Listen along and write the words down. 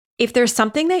If there's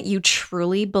something that you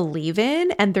truly believe in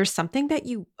and there's something that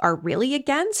you are really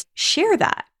against, share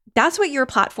that. That's what your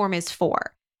platform is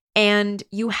for. And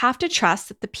you have to trust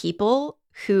that the people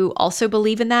who also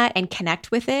believe in that and connect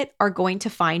with it are going to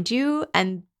find you.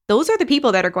 And those are the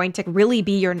people that are going to really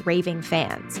be your raving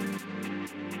fans.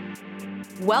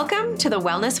 Welcome to the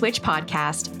Wellness Witch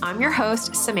podcast. I'm your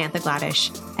host, Samantha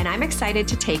Gladish, and I'm excited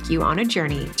to take you on a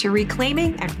journey to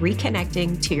reclaiming and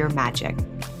reconnecting to your magic.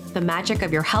 The magic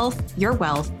of your health, your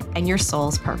wealth, and your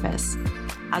soul's purpose.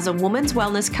 As a woman's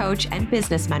wellness coach and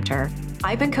business mentor,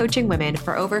 I've been coaching women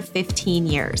for over 15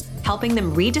 years, helping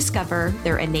them rediscover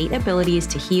their innate abilities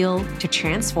to heal, to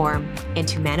transform, and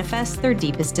to manifest their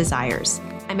deepest desires.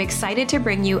 I'm excited to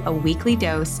bring you a weekly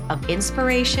dose of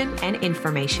inspiration and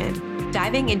information,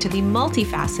 diving into the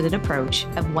multifaceted approach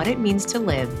of what it means to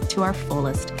live to our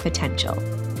fullest potential.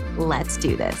 Let's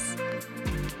do this.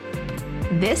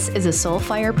 This is a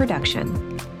Soulfire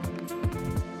production.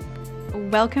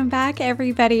 Welcome back,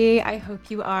 everybody. I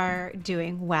hope you are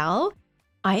doing well.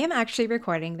 I am actually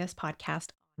recording this podcast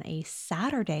on a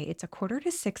Saturday. It's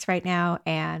 5:45 right now,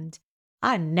 and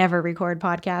I never record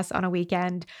podcasts on a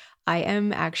weekend. I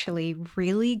am actually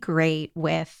really great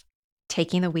with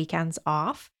taking the weekends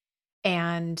off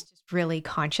and just really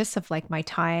conscious of like my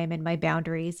time and my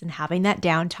boundaries and having that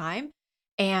downtime.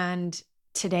 And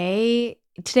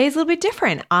today's a little bit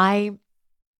different.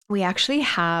 We actually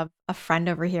have a friend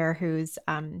over here who's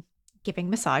giving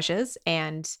massages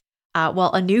and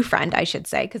a new friend, I should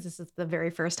say, because this is the very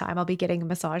first time I'll be getting a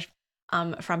massage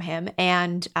from him.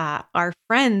 And our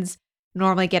friends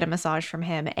normally get a massage from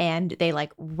him and they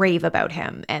like rave about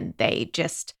him. And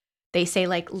they say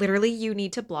like, literally you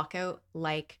need to block out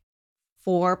like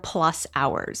 4+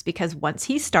 hours because once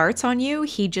he starts on you,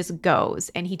 he just goes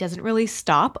and he doesn't really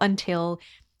stop until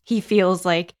he feels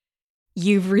like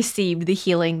you've received the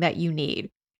healing that you need.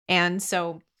 And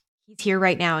so he's here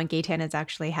right now, and Gaetan is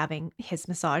actually having his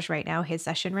massage right now, his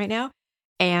session right now.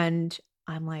 And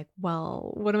I'm like,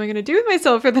 well, what am I going to do with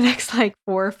myself for the next like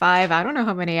 4 or 5, I don't know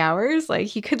how many hours. Like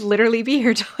he could literally be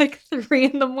here till like 3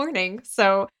 a.m.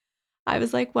 So I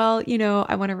was like, well,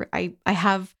 I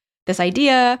have this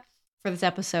idea for this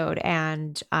episode,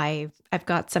 and I've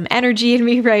got some energy in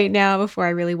me right now before I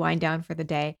really wind down for the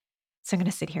day. So I'm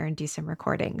going to sit here and do some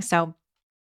recording. So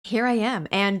here I am.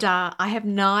 And I have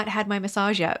not had my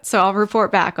massage yet. So I'll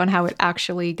report back on how it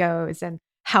actually goes and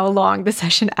how long the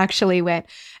session actually went.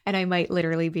 And I might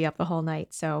literally be up the whole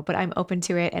night. But I'm open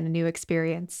to it and a new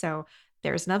experience. So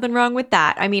there's nothing wrong with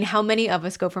that. I mean, how many of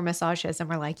us go for massages and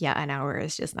we're like, yeah, an hour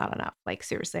is just not enough. Like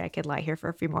seriously, I could lie here for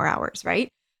a few more hours, right?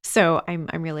 So I'm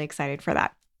really excited for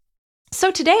that. So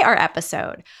today, our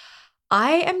episode,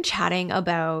 I am chatting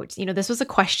about, this was a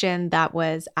question that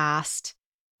was asked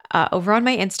over on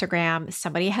my Instagram.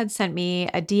 Somebody had sent me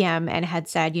a DM and had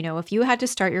said, if you had to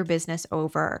start your business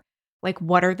over, like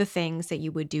what are the things that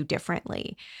you would do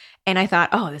differently? And I thought,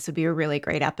 oh, this would be a really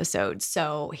great episode.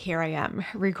 So here I am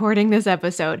recording this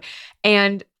episode.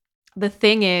 And the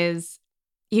thing is,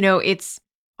 it's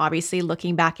obviously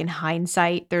looking back in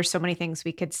hindsight, there's so many things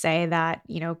we could say that,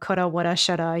 coulda, woulda,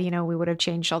 shoulda, we would have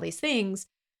changed all these things.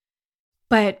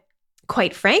 But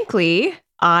quite frankly,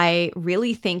 I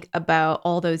really think about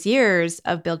all those years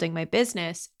of building my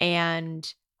business,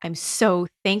 and I'm so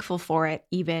thankful for it,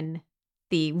 even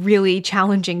the really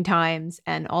challenging times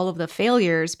and all of the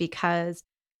failures, because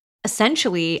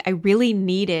essentially I really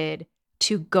needed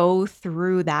to go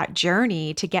through that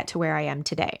journey to get to where I am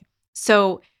today.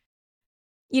 So,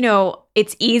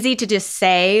 it's easy to just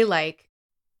say like,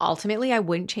 ultimately, I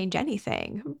wouldn't change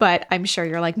anything, but I'm sure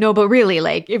you're like, no, but really,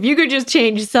 like if you could just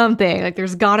change something, like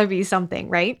there's gotta be something,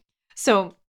 right?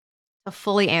 So to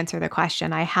fully answer the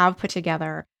question, I have put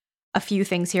together a few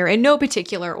things here in no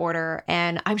particular order.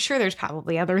 And I'm sure there's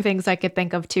probably other things I could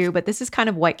think of too, but this is kind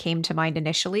of what came to mind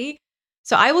initially.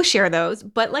 So I will share those.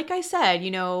 But like I said,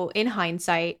 in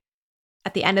hindsight,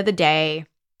 at the end of the day,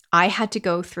 I had to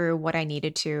go through what I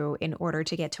needed to in order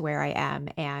to get to where I am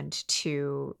and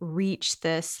to reach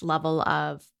this level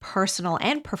of personal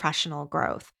and professional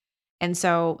growth. And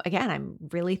so, again, I'm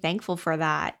really thankful for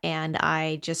that. And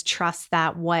I just trust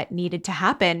that what needed to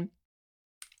happen,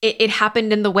 it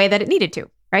happened in the way that it needed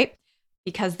to, right?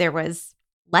 Because there was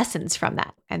lessons from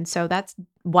that. And so that's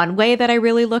one way that I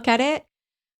really look at it.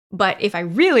 But if I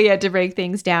really had to break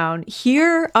things down,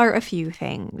 here are a few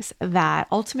things that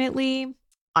ultimately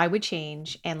I would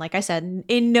change. And like I said,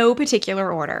 in no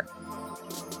particular order.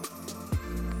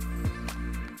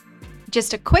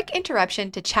 Just a quick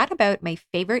interruption to chat about my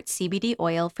favorite CBD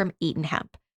oil from Eaton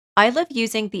Hemp. I love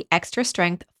using the extra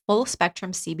strength full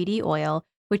spectrum CBD oil,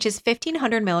 which is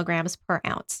 1,500 milligrams per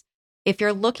ounce. If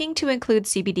you're looking to include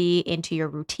CBD into your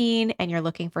routine and you're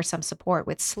looking for some support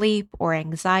with sleep or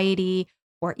anxiety,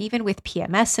 or even with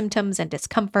PMS symptoms and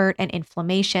discomfort and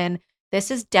inflammation,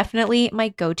 this is definitely my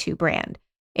go to brand.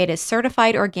 It is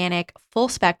certified organic, full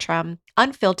spectrum,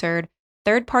 unfiltered,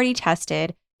 third party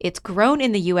tested. It's grown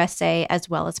in the USA as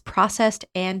well as processed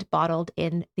and bottled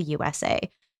in the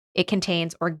USA. It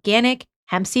contains organic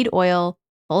hemp seed oil,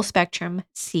 full spectrum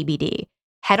CBD.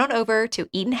 Head on over to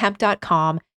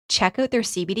EatonHemp.com, check out their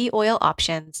CBD oil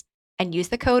options, and use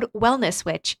the code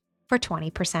WellnessSwitch for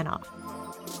 20% off.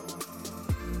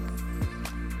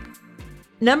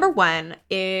 Number one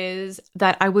is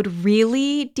that I would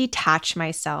really detach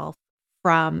myself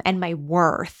from and my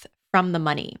worth from the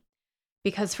money.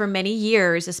 Because for many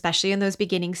years, especially in those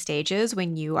beginning stages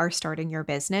when you are starting your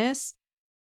business,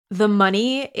 the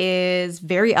money is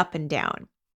very up and down,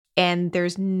 and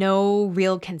there's no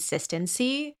real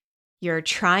consistency. You're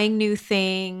trying new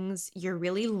things, you're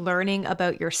really learning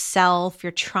about yourself,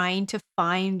 you're trying to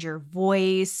find your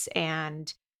voice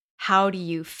and how do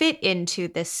you fit into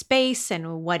this space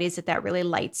and what is it that really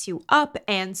lights you up?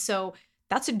 And so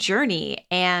that's a journey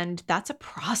and that's a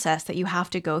process that you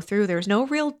have to go through. There's no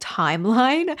real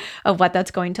timeline of what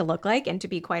that's going to look like. And to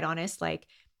be quite honest, like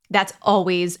that's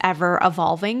always ever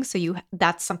evolving. So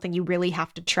that's something you really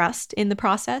have to trust in the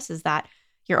process, is that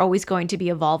you're always going to be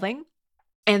evolving.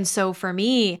 And so for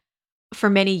me,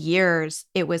 for many years,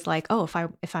 it was like, oh,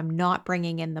 if I'm not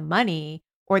bringing in the money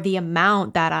or the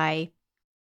amount that I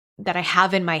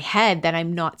have in my head, that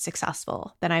I'm not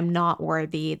successful, that I'm not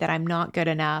worthy, that I'm not good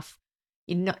enough.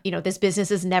 This business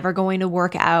is never going to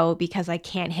work out because I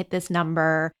can't hit this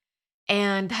number.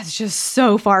 And that's just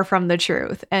so far from the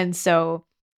truth. And so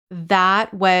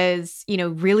that was,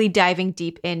 really diving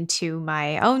deep into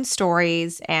my own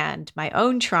stories and my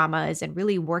own traumas and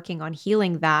really working on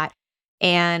healing that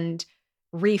and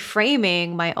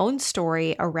reframing my own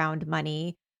story around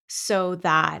money so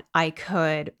that I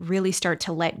could really start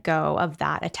to let go of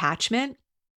that attachment.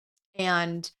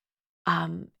 And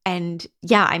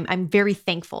yeah, I'm very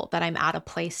thankful that I'm at a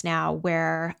place now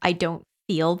where I don't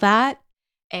feel that.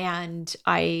 And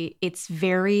it's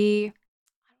very,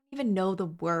 even know the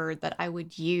word that I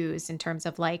would use in terms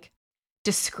of like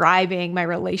describing my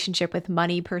relationship with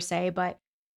money per se, but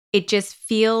it just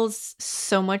feels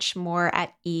so much more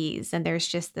at ease. And there's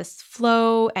just this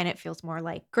flow and it feels more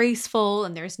like graceful.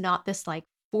 And there's not this like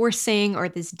forcing or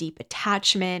this deep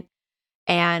attachment.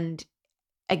 And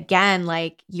again,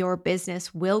 like your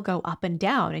business will go up and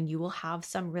down and you will have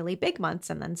some really big months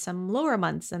and then some lower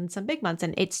months and some big months.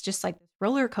 And it's just like this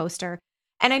roller coaster.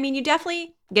 And I mean, you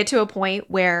definitely get to a point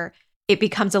where it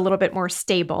becomes a little bit more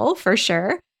stable for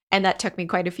sure. And that took me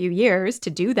quite a few years to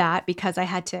do that because I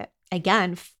had to,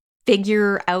 again,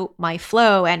 figure out my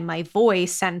flow and my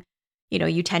voice. And,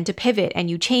 you tend to pivot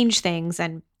and you change things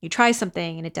and you try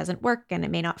something and it doesn't work and it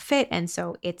may not fit. And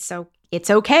so it's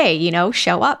okay,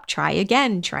 show up, try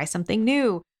again, try something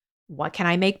new. What can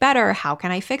I make better? How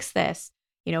can I fix this?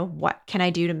 What can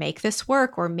I do to make this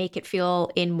work or make it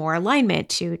feel in more alignment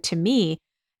to me?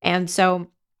 And so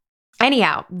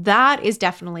anyhow, that is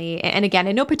definitely, and again,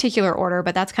 in no particular order,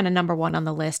 but that's kind of number one on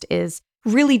the list, is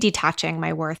really detaching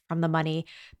my worth from the money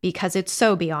because it's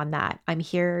so beyond that. I'm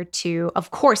here to, of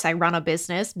course, I run a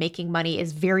business. Making money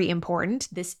is very important.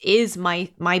 This is my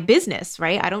business,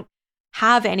 right? I don't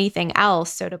have anything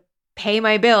else. So to pay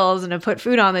my bills and to put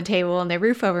food on the table and the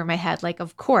roof over my head, like,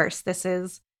 of course,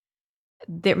 the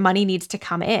money needs to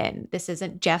come in. This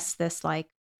isn't just this like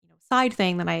side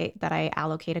thing that I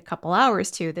allocate a couple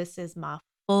hours to. This is my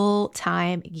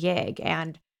full-time gig.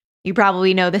 And you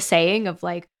probably know the saying of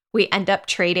like, we end up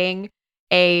trading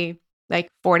a like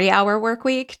 40-hour work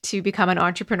week to become an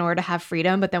entrepreneur to have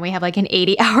freedom, but then we have like an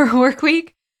 80-hour work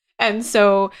week. And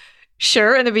so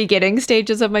sure, in the beginning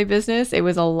stages of my business, it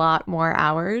was a lot more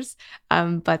hours,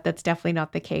 but that's definitely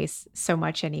not the case so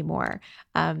much anymore.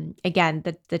 Again,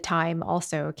 the time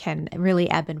also can really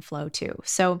ebb and flow too.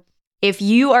 So if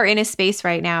you are in a space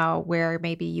right now where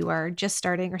maybe you are just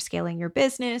starting or scaling your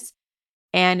business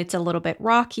and it's a little bit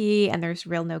rocky and there's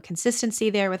real no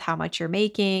consistency there with how much you're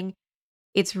making,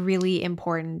 it's really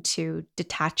important to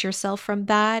detach yourself from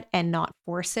that and not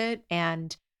force it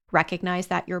and recognize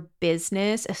that your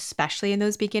business, especially in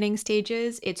those beginning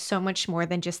stages, it's so much more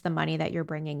than just the money that you're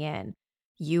bringing in.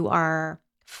 You are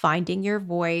finding your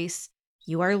voice,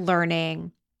 you are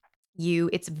learning,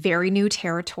 it's very new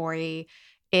territory.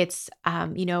 It's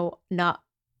not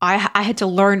I had to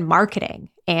learn marketing,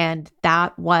 and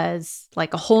that was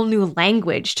like a whole new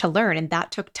language to learn, and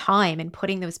that took time, and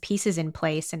putting those pieces in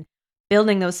place and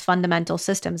building those fundamental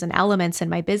systems and elements in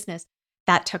my business,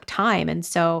 that took time. And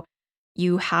so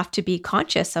you have to be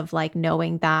conscious of like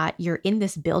knowing that you're in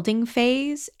this building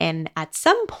phase. And at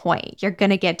some point, you're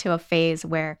going to get to a phase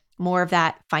where more of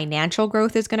that financial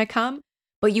growth is going to come.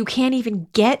 But you can't even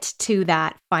get to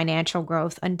that financial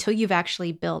growth until you've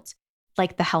actually built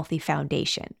like the healthy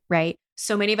foundation, right?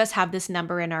 So many of us have this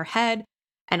number in our head.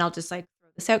 And I'll just like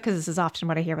throw this out because this is often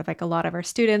what I hear with like a lot of our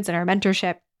students in our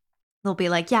mentorship. They'll be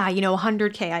like, yeah,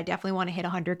 100K, I definitely want to hit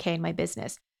 100K in my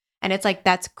business. And it's like,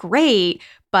 that's great.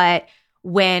 But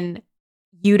when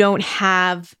you don't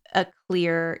have the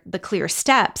clear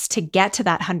steps to get to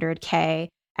that 100K,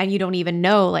 and you don't even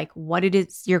know like what it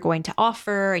is you're going to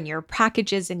offer and your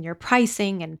packages and your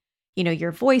pricing and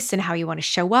your voice and how you want to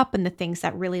show up and the things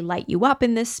that really light you up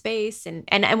in this space. And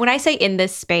when I say in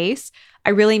this space, I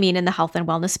really mean in the health and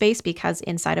wellness space, because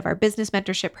inside of our business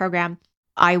mentorship program,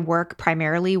 I work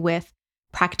primarily with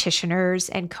practitioners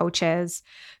and coaches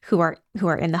who are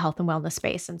in the health and wellness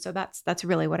space. And so that's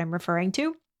really what I'm referring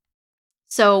to.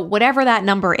 So whatever that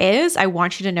number is, I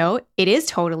want you to know it is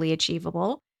totally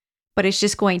achievable, but it's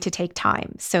just going to take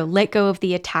time. So let go of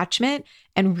the attachment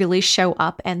and really show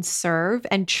up and serve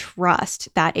and trust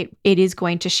that it is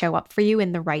going to show up for you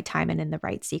in the right time and in the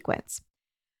right sequence.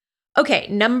 Okay,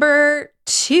 number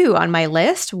 2 on my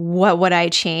list, what would I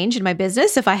change in my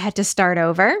business if I had to start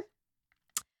over?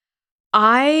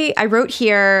 I wrote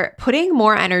here, putting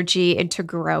more energy into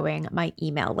growing my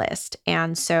email list.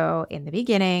 And so in the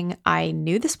beginning, I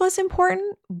knew this was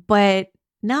important, but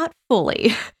not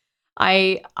fully.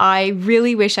 I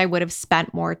really wish I would have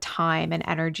spent more time and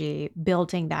energy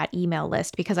building that email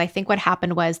list, because I think what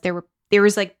happened was there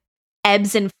was like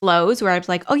ebbs and flows where I was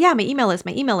like, oh yeah, my email list,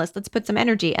 let's put some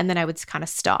energy. And then I would kind of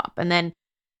stop and then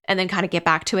kind of get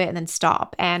back to it and then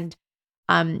stop. And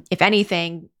if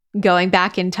anything, going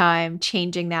back in time,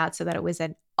 changing that so that it was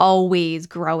an always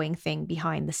growing thing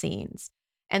behind the scenes.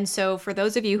 And so for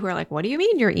those of you who are like, what do you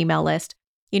mean your email list?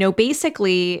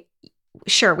 Basically,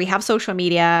 sure, we have social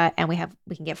media and we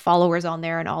can get followers on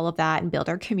there and all of that and build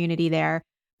our community there.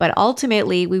 But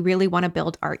ultimately, we really want to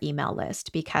build our email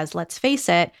list, because let's face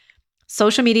it,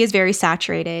 social media is very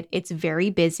saturated. It's very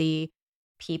busy.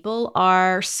 People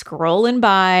are scrolling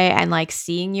by and like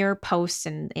seeing your posts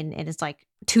and it's like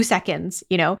 2 seconds,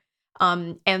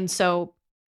 and so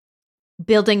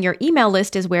building your email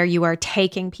list is where you are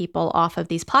taking people off of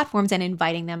these platforms and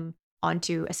inviting them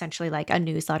onto essentially like a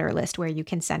newsletter list where you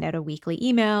can send out a weekly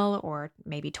email, or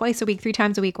maybe twice a week, 3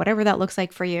 times a week, whatever that looks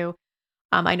like for you.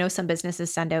 I know some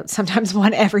businesses send out sometimes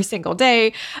one every single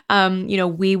day.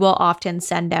 We will often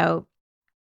send out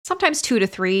sometimes 2 to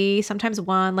 3, sometimes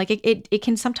 1. Like it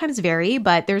can sometimes vary,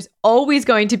 but there's always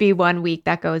going to be 1 week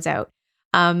that goes out.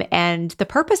 And the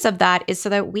purpose of that is so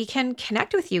that we can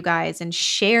connect with you guys and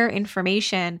share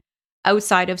information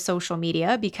outside of social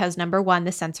media, because number 1,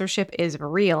 the censorship is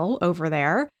real over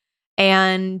there.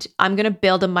 And I'm going to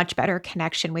build a much better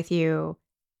connection with you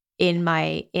in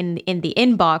the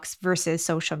inbox versus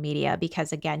social media,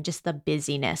 because again, just the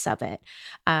busyness of it.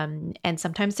 And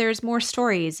sometimes there's more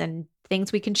stories and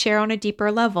things we can share on a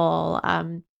deeper level,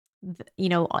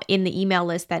 in the email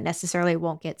list that necessarily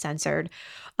won't get censored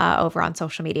over on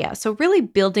social media. So really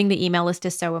building the email list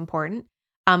is so important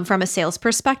from a sales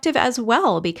perspective as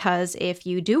well, because if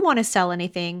you do want to sell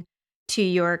anything to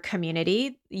your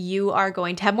community, you are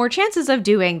going to have more chances of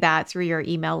doing that through your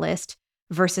email list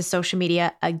versus social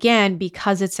media, again,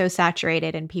 because it's so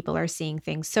saturated and people are seeing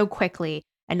things so quickly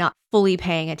and not fully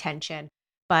paying attention.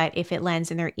 But if it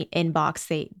lands in their inbox,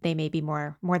 they may be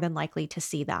more than likely to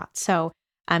see that. So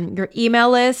your email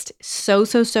list, so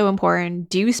important.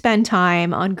 Do spend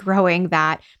time on growing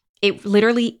that. It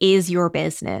literally is your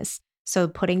business. So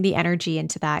putting the energy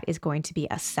into that is going to be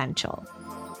essential.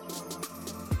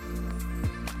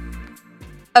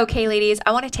 Okay, ladies,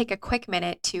 I want to take a quick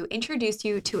minute to introduce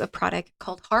you to a product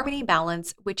called Harmony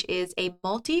Balance, which is a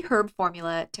multi-herb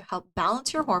formula to help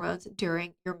balance your hormones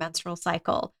during your menstrual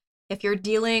cycle. If you're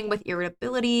dealing with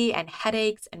irritability and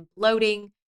headaches and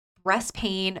bloating, breast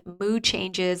pain, mood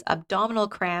changes, abdominal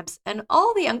cramps, and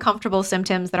all the uncomfortable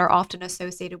symptoms that are often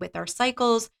associated with our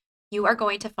cycles, you are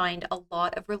going to find a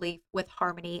lot of relief with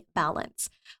Harmony Balance.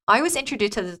 I was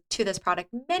introduced to this product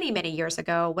many years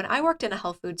ago when I worked in a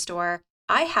health food store.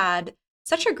 I had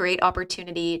such a great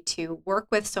opportunity to work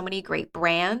with so many great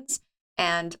brands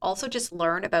and also just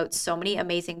learn about so many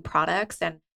amazing products,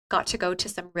 and got to go to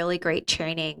some really great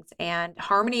trainings. And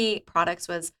Harmony Products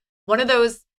was one of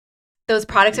those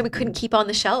products that we couldn't keep on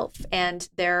the shelf. And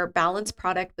their balance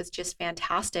product was just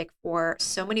fantastic for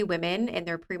so many women in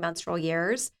their premenstrual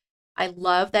years. I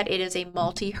love that it is a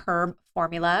multi-herb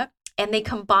formula, and they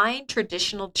combine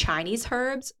traditional Chinese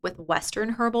herbs with Western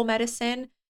herbal medicine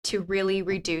to really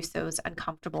reduce those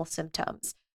uncomfortable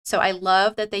symptoms. So I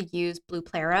love that they use Blue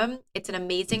Plarum. It's an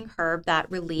amazing herb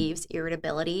that relieves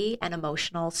irritability and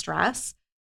emotional stress.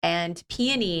 And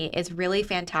peony is really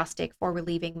fantastic for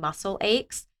relieving muscle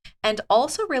aches and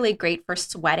also really great for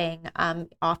sweating.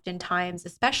 Oftentimes,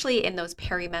 especially in those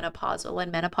perimenopausal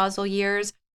and menopausal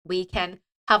years, we can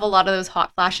have a lot of those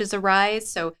hot flashes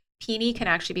arise. So peony can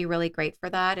actually be really great for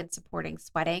that and supporting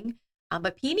sweating.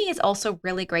 But peony is also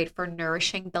really great for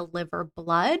nourishing the liver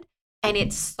blood, and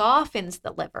it softens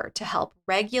the liver to help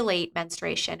regulate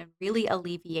menstruation and really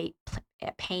alleviate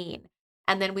pain.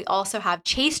 And then we also have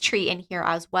chaste tree in here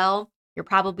as well. You're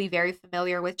probably very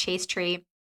familiar with chaste tree.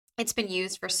 It's been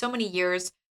used for so many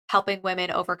years, helping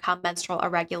women overcome menstrual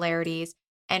irregularities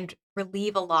and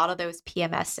relieve a lot of those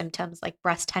PMS symptoms like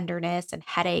breast tenderness and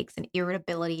headaches and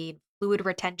irritability and fluid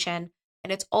retention.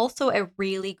 And it's also a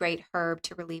really great herb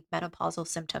to relieve menopausal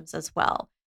symptoms as well.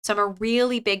 So I'm a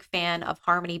really big fan of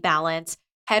Harmony Balance.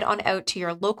 Head on out to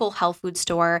your local health food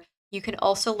store. You can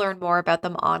also learn more about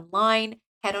them online.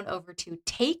 Head on over to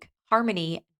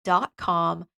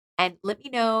takeharmony.com and let me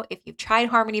know if you've tried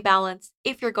Harmony Balance,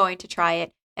 if you're going to try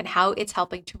it, and how it's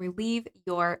helping to relieve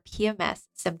your PMS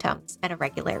symptoms and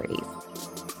irregularities.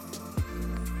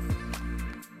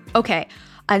 Okay,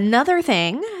 another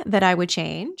thing that I would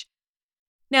change.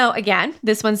 Now, again,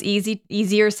 this one's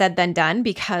easier said than done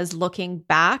because looking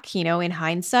back, in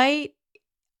hindsight,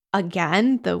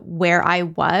 again, where I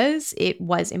was, it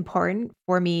was important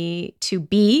for me to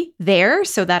be there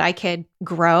so that I could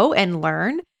grow and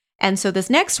learn. And so this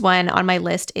next one on my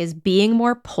list is being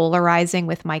more polarizing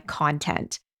with my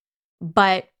content.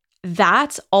 But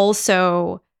that's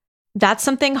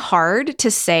something hard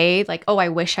to say, like, oh, I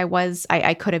wish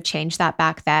I could have changed that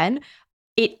back then.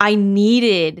 I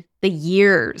needed the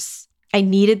years. I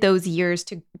needed those years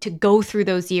to go through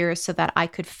those years so that I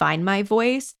could find my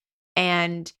voice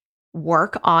and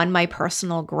work on my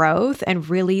personal growth and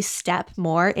really step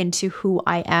more into who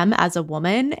I am as a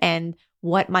woman and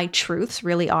what my truths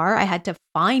really are. I had to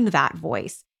find that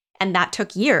voice, and that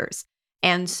took years.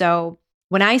 And so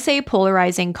when I say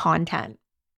polarizing content,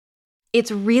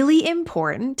 it's really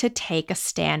important to take a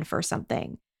stand for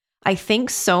something. I think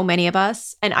so many of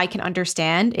us, and I can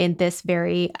understand in this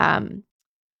very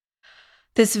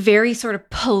sort of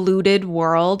polluted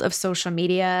world of social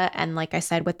media, and like I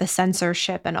said, with the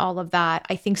censorship and all of that,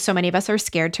 I think so many of us are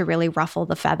scared to really ruffle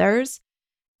the feathers.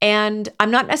 And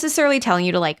I'm not necessarily telling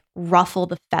you to like ruffle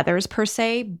the feathers per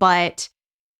se, but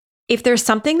if there's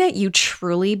something that you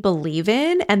truly believe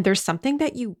in and there's something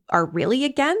that you are really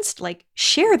against, like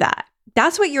share that.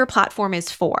 That's what your platform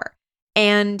is for.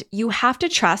 And you have to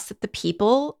trust that the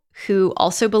people who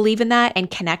also believe in that and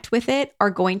connect with it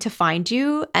are going to find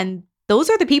you. And those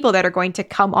are the people that are going to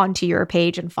come onto your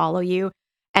page and follow you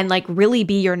and like really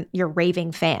be your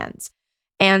raving fans.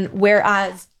 And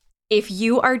whereas if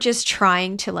you are just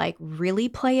trying to like really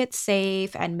play it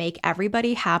safe and make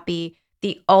everybody happy,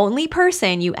 the only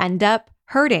person you end up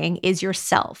hurting is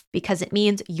yourself, because it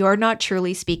means you're not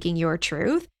truly speaking your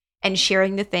truth and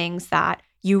sharing the things that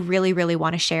you really, really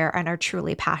want to share and are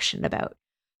truly passionate about.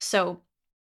 So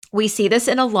we see this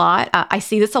in a lot. I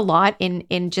see this a lot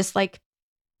in just like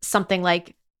something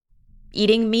like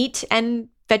eating meat and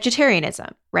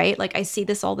vegetarianism, right? Like I see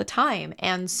this all the time.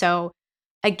 And so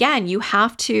again, you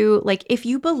have to, like, if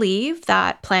you believe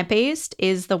that plant-based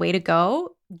is the way to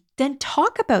go, then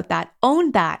talk about that,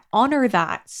 own that, honor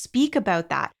that, speak about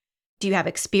that. Do you have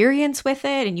experience with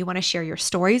it and you want to share your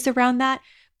stories around that?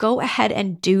 Go ahead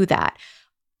and do that.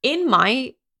 In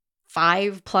my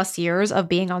 5+ years of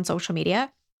being on social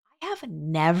media, I have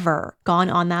never gone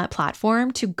on that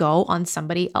platform to go on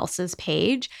somebody else's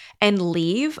page and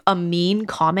leave a mean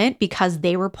comment because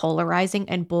they were polarizing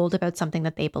and bold about something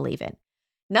that they believe in.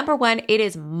 Number one, it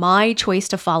is my choice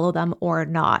to follow them or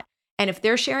not. And if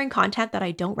they're sharing content that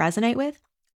I don't resonate with,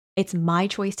 it's my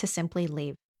choice to simply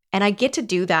leave. And I get to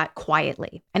do that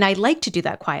quietly. And I like to do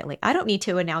that quietly. I don't need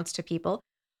to announce to people,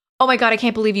 oh my God, I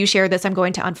can't believe you shared this. I'm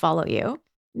going to unfollow you.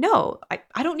 No,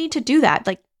 I don't need to do that.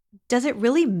 Like, does it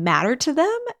really matter to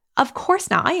them? Of course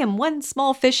not. I am one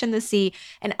small fish in the sea,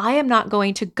 and I am not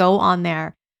going to go on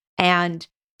there and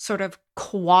sort of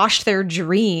quash their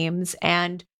dreams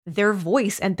and their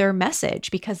voice and their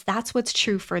message, because that's what's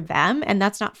true for them. And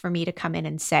that's not for me to come in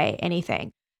and say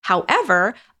anything.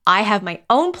 However, I have my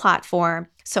own platform,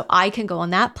 so I can go on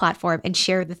that platform and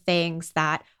share the things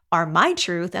that are my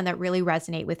truth and that really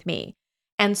resonate with me.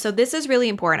 And so this is really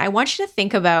important. I want you to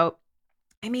think about,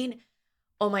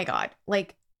 oh my God,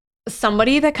 like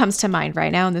somebody that comes to mind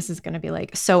right now, and this is going to be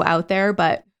like so out there,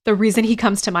 but the reason he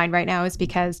comes to mind right now is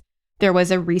because there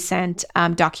was a recent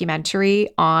documentary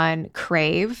on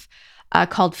Crave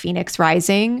called Phoenix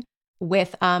Rising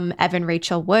with Evan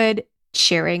Rachel Wood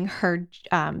sharing her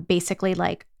basically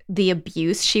like the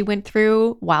abuse she went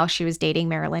through while she was dating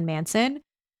Marilyn Manson.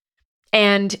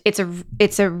 And it's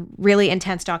a really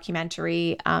intense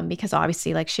documentary because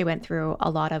obviously like she went through a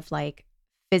lot of like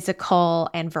physical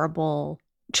and verbal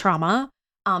trauma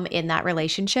in that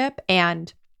relationship.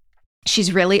 And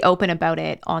she's really open about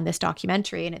it on this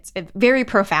documentary. And it's very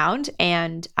profound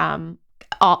and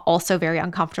also very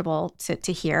uncomfortable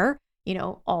to hear, you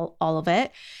know, all of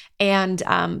it. And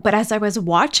but as I was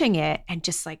watching it and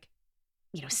just like,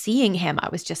 you know, seeing him, I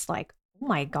was just like, oh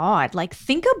my God, like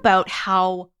think about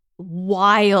how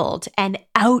wild and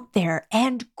out there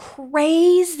and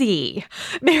crazy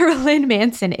Marilyn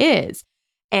Manson is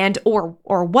and or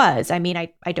was. I mean,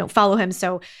 I don't follow him,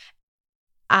 so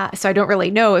I don't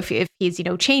really know if he's, you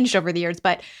know, changed over the years,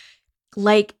 but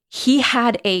like he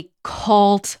had a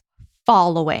cult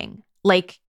following,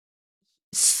 like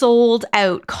sold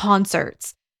out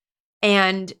concerts.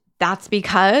 And that's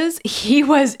because he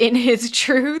was in his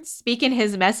truth, speaking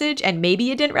his message, and maybe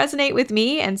it didn't resonate with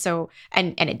me. And so,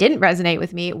 and it didn't resonate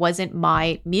with me. It wasn't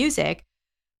my music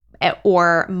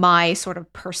or my sort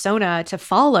of persona to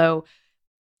follow,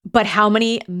 but how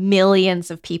many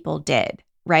millions of people did,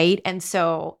 right? And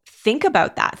so think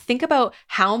about that. Think about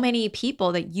how many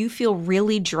people that you feel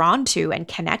really drawn to and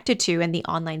connected to in the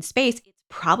online space. It's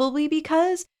probably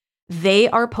because they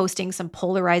are posting some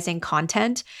polarizing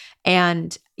content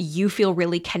and you feel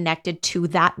really connected to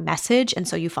that message. And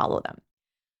so you follow them.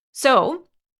 So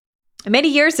many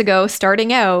years ago,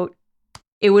 starting out,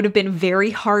 it would have been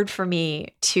very hard for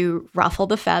me to ruffle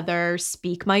the feathers,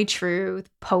 speak my truth,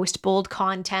 post bold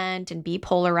content, and be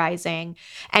polarizing.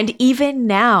 And even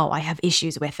now, I have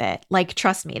issues with it. Like,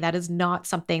 trust me, that is not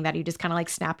something that you just kind of like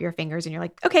snap your fingers and you're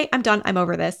like, okay, I'm done. I'm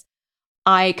over this.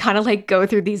 I kind of like go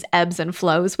through these ebbs and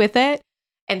flows with it.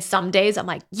 And some days I'm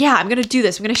like, yeah, I'm going to do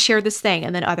this. I'm going to share this thing.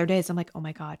 And then other days I'm like, oh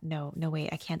my God, no, wait,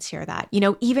 I can't share that. You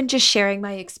know, even just sharing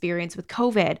my experience with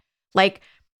COVID, like,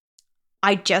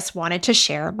 I just wanted to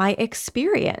share my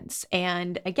experience.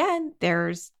 And again,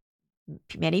 there's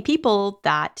many people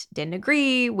that didn't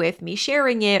agree with me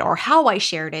sharing it or how I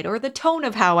shared it or the tone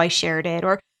of how I shared it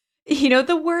or, you know,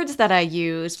 the words that I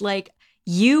used. Like,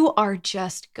 you are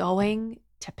just going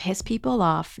to piss people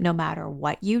off no matter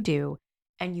what you do.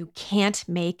 And you can't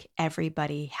make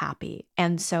everybody happy.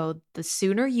 And so the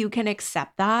sooner you can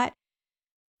accept that,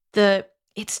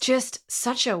 it's just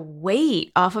such a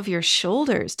weight off of your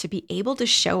shoulders to be able to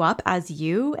show up as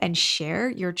you and share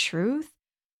your truth.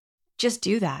 Just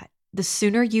do that. The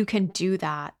sooner you can do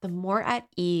that, the more at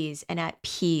ease and at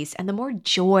peace and the more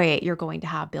joy you're going to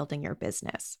have building your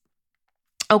business.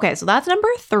 Okay, so that's number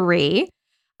 3.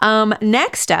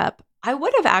 Next up, I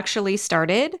would have actually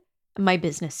started my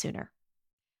business sooner.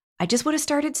 I just would have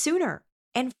started sooner.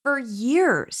 And for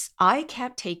years, I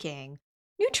kept taking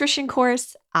nutrition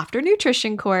course after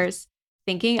nutrition course,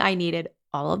 thinking I needed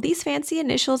all of these fancy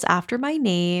initials after my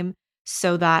name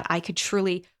so that I could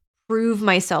truly prove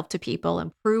myself to people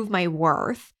and prove my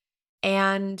worth.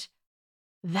 And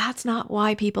that's not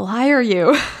why people hire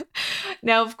you.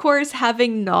 Now, of course,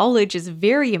 having knowledge is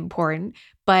very important,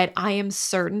 but I am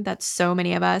certain that so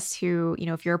many of us who, you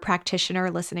know, if you're a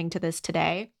practitioner listening to this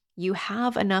today, you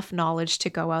have enough knowledge to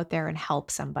go out there and help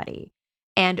somebody.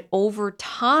 And over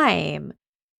time,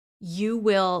 you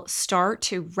will start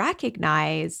to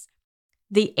recognize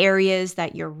the areas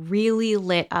that you're really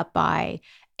lit up by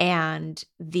and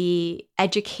the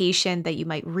education that you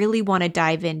might really want to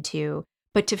dive into.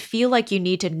 But to feel like you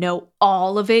need to know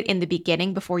all of it in the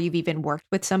beginning before you've even worked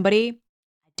with somebody,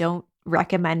 I don't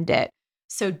recommend it.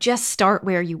 So just start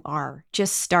where you are.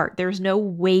 Just start. There's no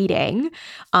waiting.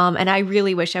 And I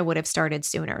really wish I would have started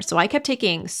sooner. So I kept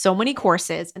taking so many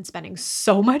courses and spending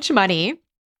so much money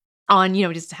on, you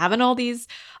know, just having all these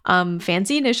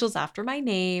fancy initials after my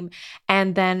name.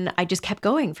 And then I just kept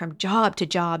going from job to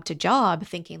job to job,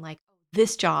 thinking like,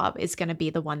 this job is going to be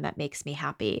the one that makes me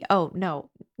happy. Oh, no,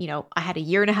 you know, I had a 1.5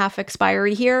 year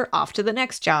expiry here, off to the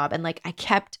next job. And like, I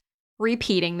kept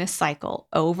repeating this cycle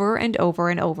over and over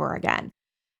and over again.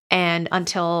 And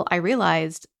until I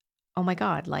realized, oh my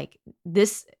God, like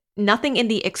this, nothing in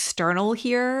the external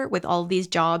here with all these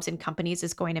jobs and companies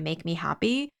is going to make me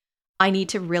happy. I need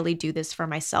to really do this for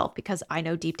myself because I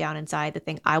know deep down inside the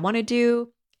thing I want to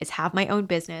do is have my own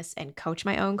business and coach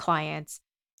my own clients.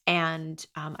 And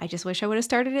I just wish I would have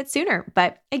started it sooner.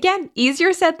 But again,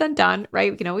 easier said than done,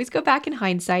 right? We can always go back in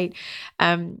hindsight.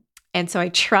 And so I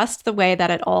trust the way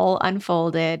that it all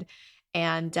unfolded.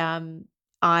 And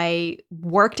I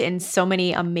worked in so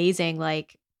many amazing,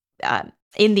 like,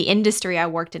 in the industry, I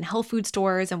worked in health food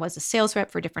stores and was a sales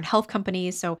rep for different health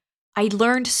companies. So I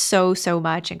learned so, so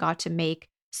much and got to make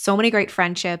so many great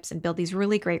friendships and build these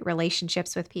really great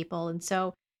relationships with people. And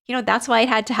so, that's why it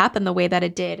had to happen the way that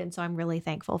it did. And so I'm really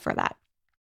thankful for that.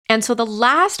 And so the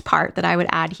last part that I would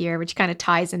add here, which kind of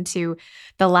ties into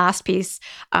the last piece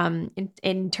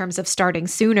in terms of starting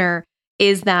sooner,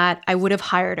 is that I would have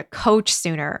hired a coach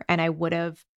sooner and I would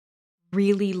have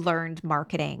really learned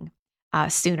marketing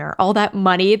sooner. All that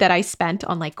money that I spent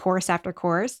on like course after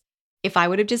course, if I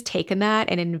would have just taken that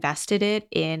and invested it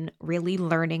in really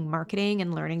learning marketing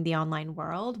and learning the online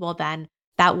world, well, then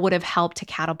that would have helped to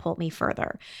catapult me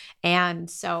further. And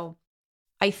so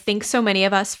I think so many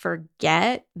of us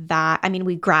forget that. I mean,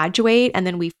 we graduate and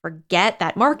then we forget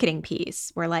that marketing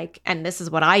piece. We're like, and this is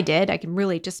what I did. I can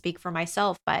really just speak for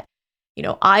myself, but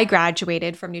I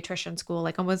graduated from nutrition school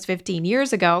like almost 15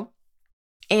 years ago.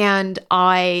 And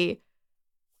I,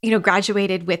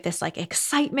 graduated with this like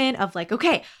excitement of like,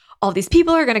 okay, all these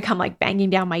people are going to come like banging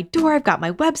down my door. I've got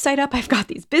my website up. I've got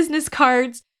these business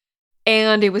cards.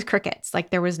 And it was crickets. Like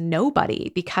there was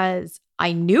nobody because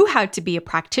I knew how to be a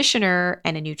practitioner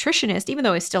and a nutritionist, even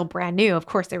though I was still brand new. Of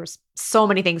course, there was so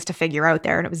many things to figure out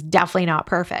there and it was definitely not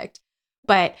perfect.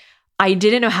 But I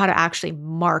didn't know how to actually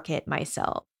market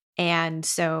myself. And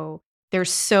so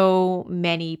there's so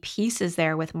many pieces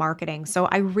there with marketing. So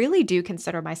I really do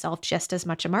consider myself just as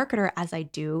much a marketer as I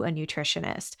do a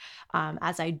nutritionist,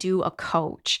 as I do a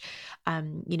coach.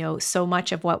 So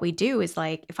much of what we do is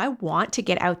like, if I want to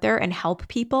get out there and help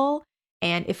people,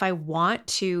 and if I want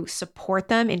to support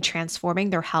them in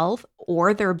transforming their health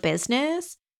or their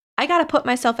business, I got to put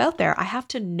myself out there. I have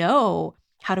to know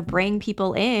how to bring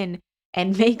people in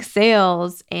and make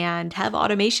sales and have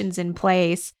automations in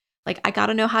place. Like, I got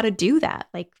to know how to do that.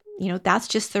 Like, that's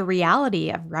just the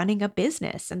reality of running a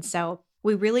business. And so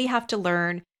we really have to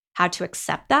learn how to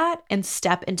accept that and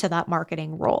step into that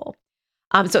marketing role.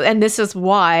 And this is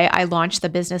why I launched the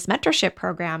business mentorship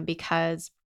program, because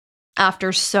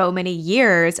after so many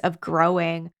years of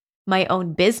growing my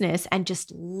own business and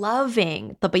just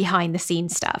loving the behind the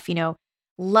scenes stuff,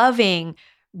 loving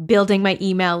building my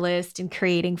email list and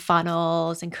creating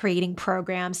funnels and creating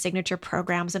programs, signature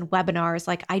programs and webinars.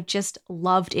 Like I just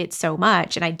loved it so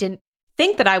much. And I didn't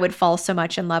think that I would fall so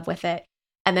much in love with it.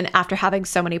 And then after having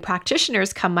so many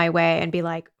practitioners come my way and be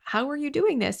like, how are you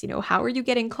doing this? How are you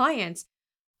getting clients?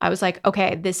 I was like,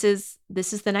 okay, this is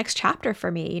the next chapter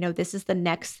for me. This is the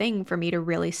next thing for me to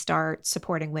really start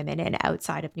supporting women in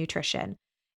outside of nutrition.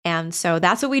 And so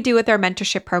that's what we do with our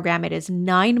mentorship program. It is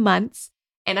 9 months.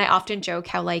 And I often joke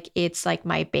how like it's like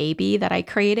my baby that I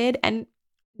created. And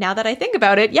now that I think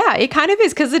about it, yeah, it kind of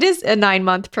is, because it is a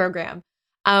 9-month program.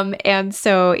 And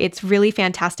so it's really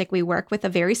fantastic. We work with a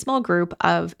very small group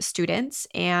of students,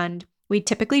 and we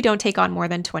typically don't take on more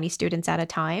than 20 students at a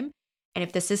time. And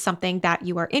if this is something that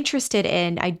you are interested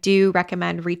in, I do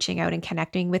recommend reaching out and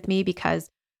connecting with me,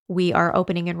 because we are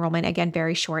opening enrollment again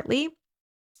very shortly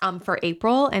for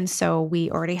April. And so we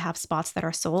already have spots that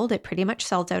are sold. It pretty much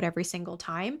sells out every single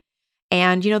time.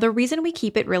 And, the reason we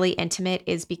keep it really intimate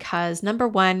is because, number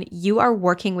one, you are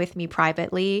working with me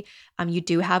privately. You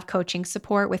do have coaching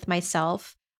support with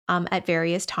myself at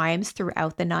various times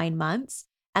throughout the 9 months.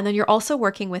 And then you're also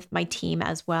working with my team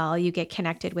as well. You get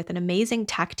connected with an amazing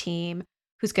tech team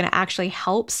who's going to actually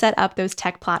help set up those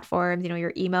tech platforms,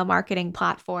 your email marketing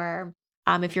platform.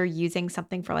 If you're using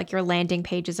something for like your landing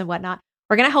pages and whatnot,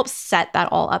 we're going to help set that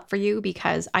all up for you,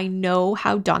 because I know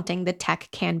how daunting the tech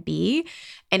can be.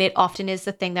 And it often is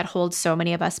the thing that holds so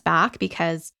many of us back,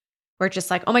 because we're just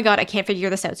like, oh my God, I can't figure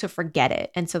this out, so forget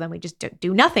it. And so then we just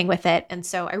do nothing with it. And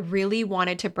so I really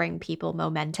wanted to bring people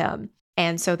momentum.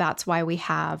 And so that's why we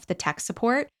have the tech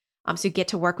support. So you get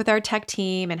to work with our tech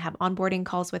team and have onboarding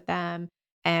calls with them.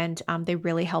 And they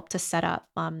really help to set up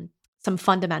some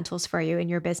fundamentals for you in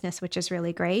your business, which is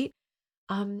really great.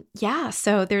 So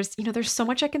there's so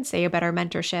much I can say about our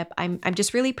mentorship. I'm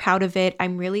just really proud of it.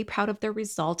 I'm really proud of the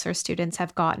results our students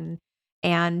have gotten,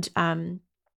 and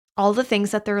all the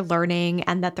things that they're learning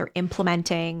and that they're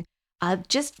implementing.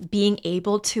 Just being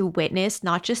able to witness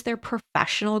not just their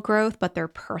professional growth, but their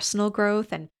personal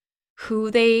growth, and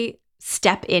who they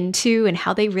step into and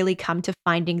how they really come to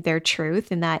finding their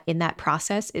truth in that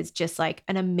process is just like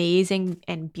an amazing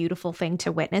and beautiful thing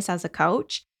to witness as a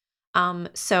coach.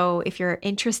 So if you're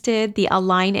interested, the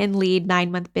Align and Lead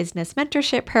 9-month business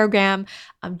mentorship program,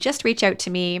 just reach out to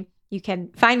me. You can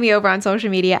find me over on social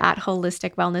media at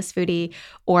Holistic Wellness Foodie,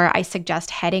 or I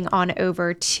suggest heading on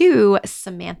over to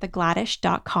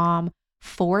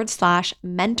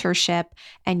samanthagladish.com/mentorship,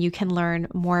 and you can learn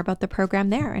more about the program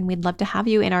there. And we'd love to have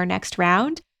you in our next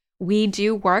round, we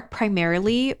do work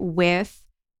primarily with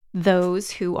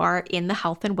those who are in the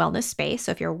health and wellness space.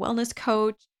 So if you're a wellness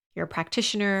coach, you're a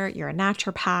practitioner, you're a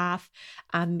naturopath,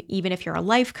 even if you're a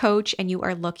life coach and you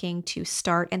are looking to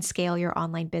start and scale your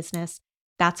online business,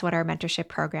 that's what our mentorship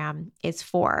program is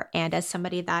for. And as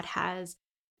somebody that has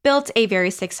built a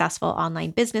very successful online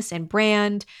business and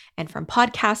brand, and from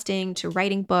podcasting to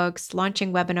writing books,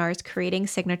 launching webinars, creating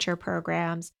signature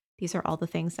programs, these are all the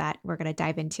things that we're going to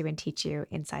dive into and teach you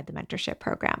inside the mentorship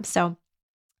program. So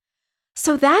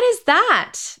that is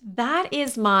that. That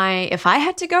is my, if I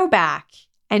had to go back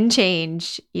and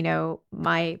change,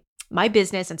 my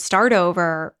business and start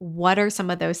over, what are some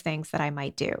of those things that I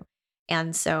might do?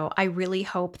 And so I really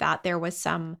hope that there was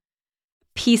some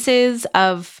pieces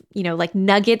of, like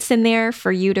nuggets in there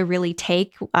for you to really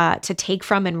take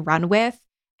from and run with.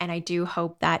 And I do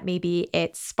hope that maybe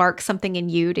it sparks something in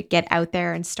you to get out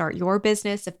there and start your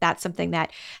business. If that's something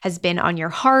that has been on your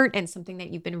heart and something that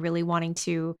you've been really wanting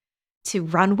to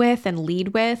run with and lead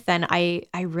with, then I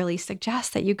really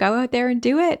suggest that you go out there and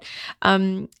do it.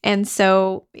 And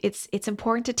so it's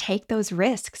important to take those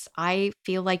risks. I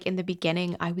feel like in the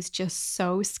beginning, I was just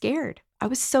so scared. I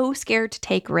was so scared to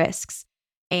take risks.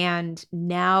 And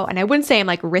now, and I wouldn't say I'm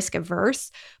like risk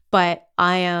averse, but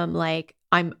I'm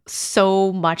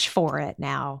so much for it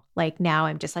now. Like now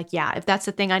I'm just like, yeah, if that's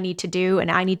the thing I need to do and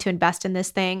I need to invest in this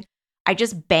thing, I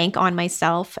just bank on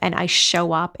myself and I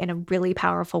show up in a really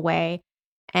powerful way.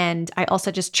 And I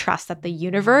also just trust that the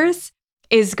universe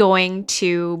is going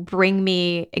to bring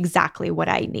me exactly what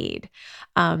I need,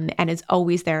 and is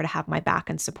always there to have my back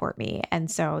and support me. And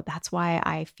so that's why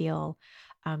I feel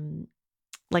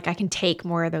like I can take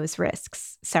more of those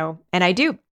risks. So, and I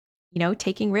do,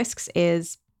 taking risks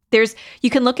you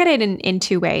can look at it in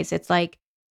two ways. It's like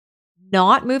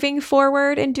not moving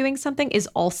forward and doing something is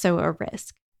also a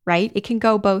risk, right? It can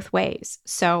go both ways.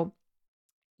 So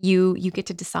you get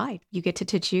to decide. You get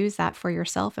to choose that for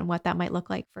yourself and what that might look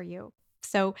like for you.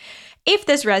 So if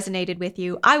this resonated with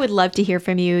you, I would love to hear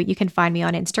from you. You can find me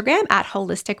on Instagram at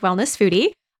Holistic Wellness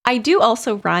Foodie. I do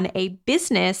also run a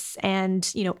business and,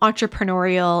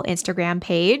 entrepreneurial Instagram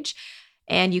page.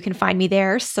 And you can find me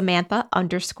there,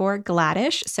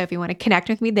 Samantha_Gladish. So if you want to connect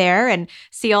with me there and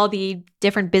see all the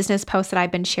different business posts that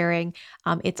I've been sharing,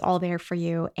 it's all there for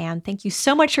you. And thank you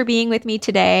so much for being with me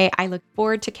today. I look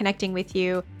forward to connecting with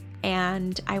you,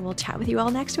 and I will chat with you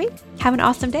all next week. Have an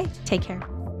awesome day. Take care.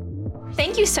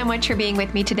 Thank you so much for being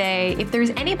with me today. If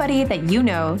there's anybody that you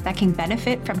know that can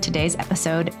benefit from today's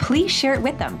episode, please share it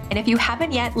with them. And if you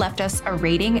haven't yet left us a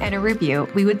rating and a review,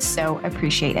 we would so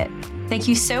appreciate it. Thank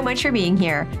you so much for being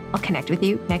here. I'll connect with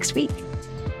you next week.